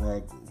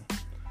struggle.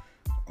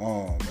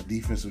 A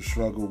defensive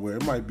struggle where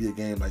it might be a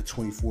game like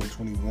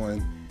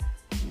 24-21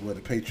 where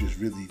the Patriots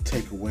really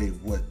take away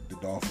what the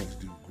Dolphins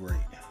do great.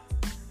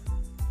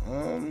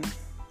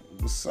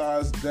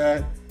 Besides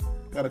that,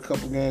 got a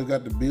couple games.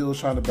 Got the Bills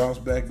trying to bounce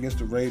back against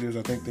the Raiders.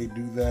 I think they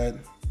do that.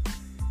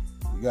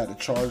 You got the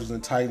Chargers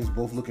and Titans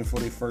both looking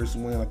for their first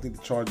win. I think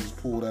the Chargers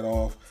pulled that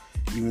off,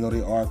 even though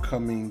they are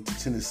coming to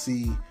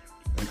Tennessee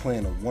and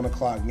playing a 1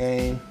 o'clock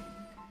game.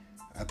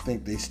 I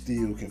think they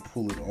still can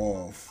pull it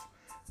off.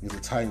 The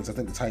Titans, I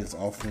think the Titans'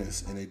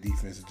 offense and their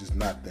defense is just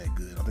not that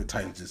good. I think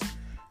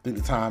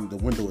the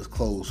window is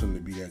closed for them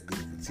to be that good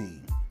of a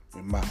team,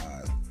 in my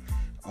eyes.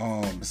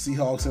 The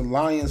Seahawks and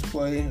Lions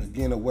play.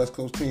 Again, a West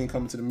Coast team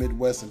coming to the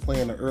Midwest and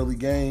playing an early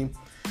game.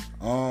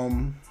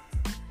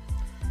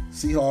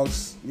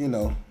 Seahawks,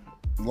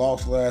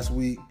 lost last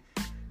week,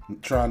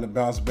 trying to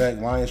bounce back.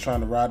 Lions trying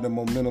to ride the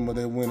momentum of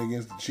their win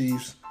against the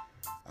Chiefs.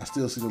 I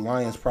still see the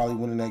Lions probably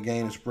winning that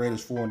game. The spread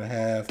is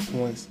 4.5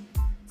 points.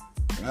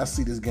 I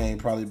see this game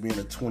probably being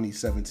a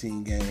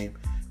 2017 game.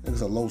 I think it's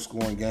a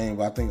low-scoring game,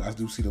 but I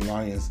do see the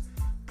Lions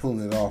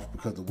pulling it off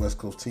because the West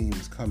Coast team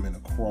is coming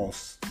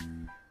across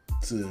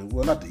to,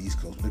 well, not the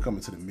East Coast, but they're coming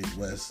to the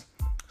Midwest.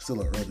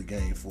 Still an early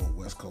game for a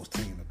West Coast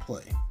team to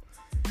play.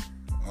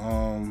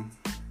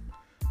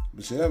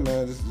 But yeah,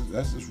 man,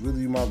 that's just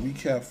really my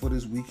recap for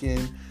this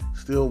weekend.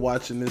 Still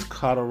watching this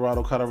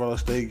Colorado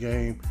State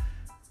game.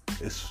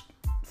 It's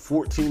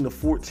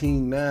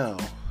 14-14 now.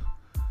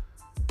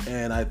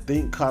 And I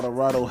think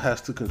Colorado has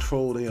to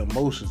control their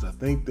emotions. I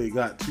think they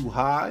got too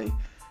high,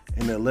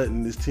 and they're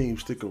letting this team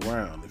stick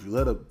around. If you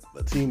let a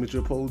team that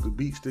you're supposed to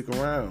beat stick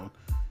around,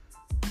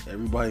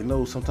 everybody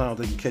knows sometimes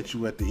they can catch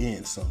you at the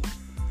end. So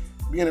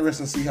it'll be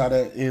interesting to see how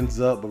that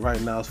ends up. But right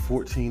now it's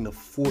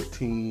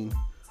 14-14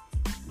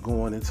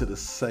 going into the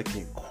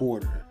second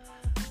quarter.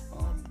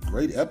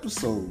 Great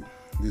episode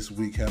this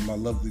week. Had my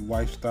lovely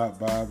wife stop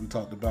by. We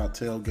talked about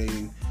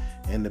tailgating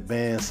and the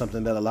band,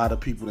 something that a lot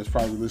of people that's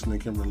probably listening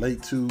can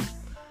relate to.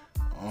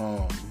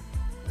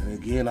 And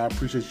again, I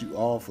appreciate you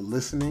all for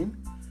listening.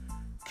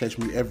 Catch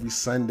me every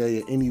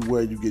Sunday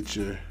anywhere you get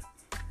your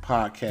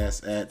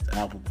podcast at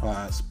Apple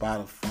Pod,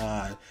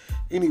 Spotify,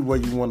 anywhere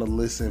you want to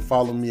listen.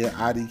 Follow me at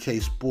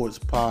IDK Sports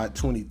Pod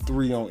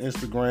 23 on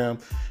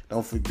Instagram.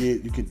 Don't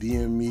forget, you can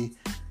DM me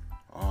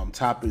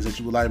topics that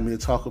you would like me to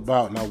talk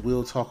about, and I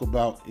will talk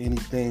about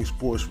anything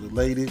sports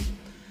related.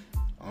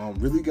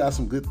 Really got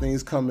some good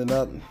things coming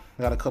up.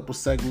 Got a couple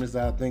segments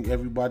that I think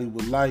everybody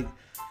would like.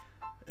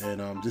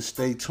 And just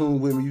stay tuned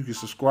with me. You can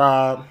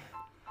subscribe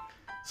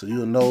so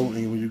you'll know.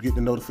 And when you get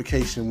the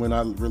notification when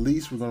I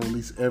release, we're going to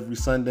release every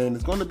Sunday. And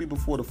it's going to be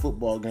before the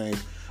football game,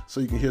 so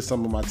you can hear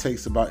some of my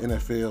takes about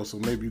NFL. So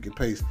maybe you can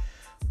place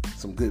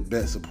some good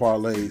bets or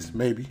parlays,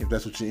 maybe, if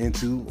that's what you're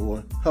into,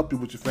 or help you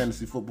with your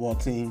fantasy football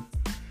team.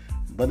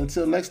 But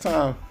until next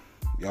time,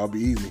 y'all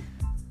be easy.